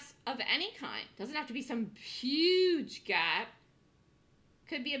trade gaps of any kind. Doesn't have to be some huge gap.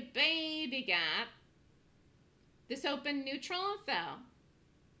 Could be a baby gap. This opened neutral and fell.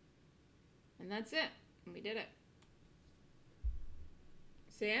 And that's it. And we did it.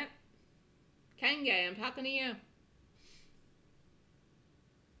 See it? Kenge, I'm talking to you.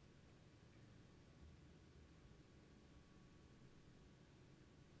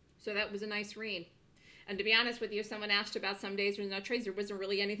 So that was a nice read. And to be honest with you, someone asked about some days when no trades. There wasn't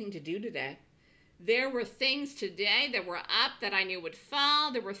really anything to do today. There were things today that were up that I knew would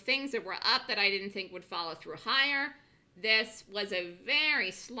fall. There were things that were up that I didn't think would follow through higher. This was a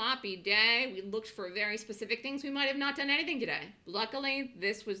very sloppy day. We looked for very specific things. We might have not done anything today. Luckily,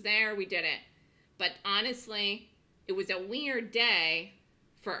 this was there. We did it. But honestly, it was a weird day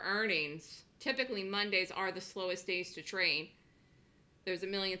for earnings. Typically, Mondays are the slowest days to trade. There's a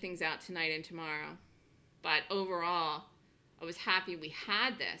million things out tonight and tomorrow. But overall, I was happy we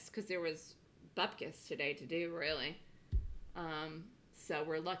had this because there was bupkis today to do, really. So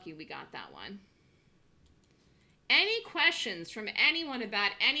we're lucky we got that one. Any questions from anyone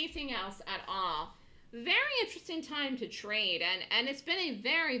about anything else at all? Very interesting time to trade, and it's been a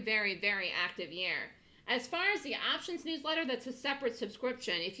very, very, very active year. As far as the options newsletter, that's a separate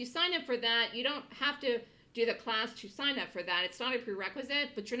subscription. If you sign up for that, you don't have to do the class to sign up for that. It's not a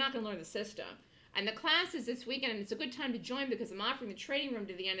prerequisite, but you're not going to learn the system. And the class is this weekend, and it's a good time to join because I'm offering the trading room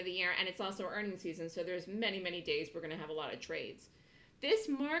to the end of the year, and it's also earnings season, so there's many, many days we're going to have a lot of trades. This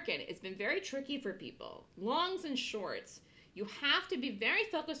market has been very tricky for people, longs and shorts. You have to be very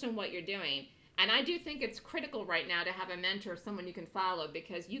focused on what you're doing, and I do think it's critical right now to have a mentor, someone you can follow,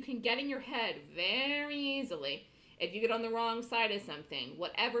 because you can get in your head very easily if you get on the wrong side of something,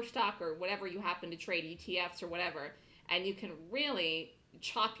 whatever stock or whatever you happen to trade, ETFs or whatever, and you can really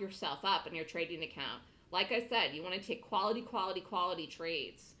chop yourself up in your trading account. Like I said, you want to take quality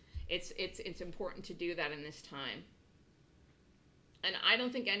trades. It's important to do that in this time. And I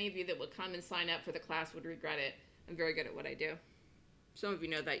don't think any of you that would come and sign up for the class would regret it. I'm very good at what I do. Some of you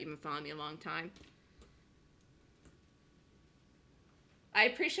know that. You've been following me a long time. I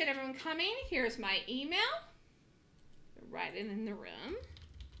appreciate everyone coming. Here's my email. Write it in the room.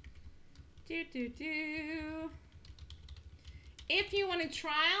 If you want a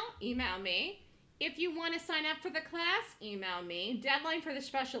trial, email me. If you want to sign up for the class, email me. Deadline for the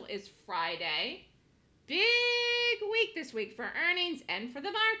special is Friday. Big week this week for earnings and for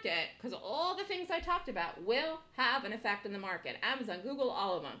the market, because all the things I talked about will have an effect on the market. Amazon, Google,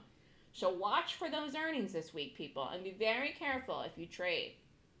 all of them. So watch for those earnings this week, people, and be very careful if you trade.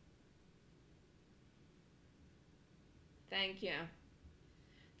 Thank you.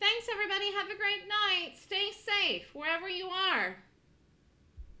 Thanks, everybody. Have a great night. Stay safe wherever you are.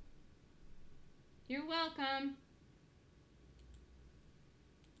 You're welcome.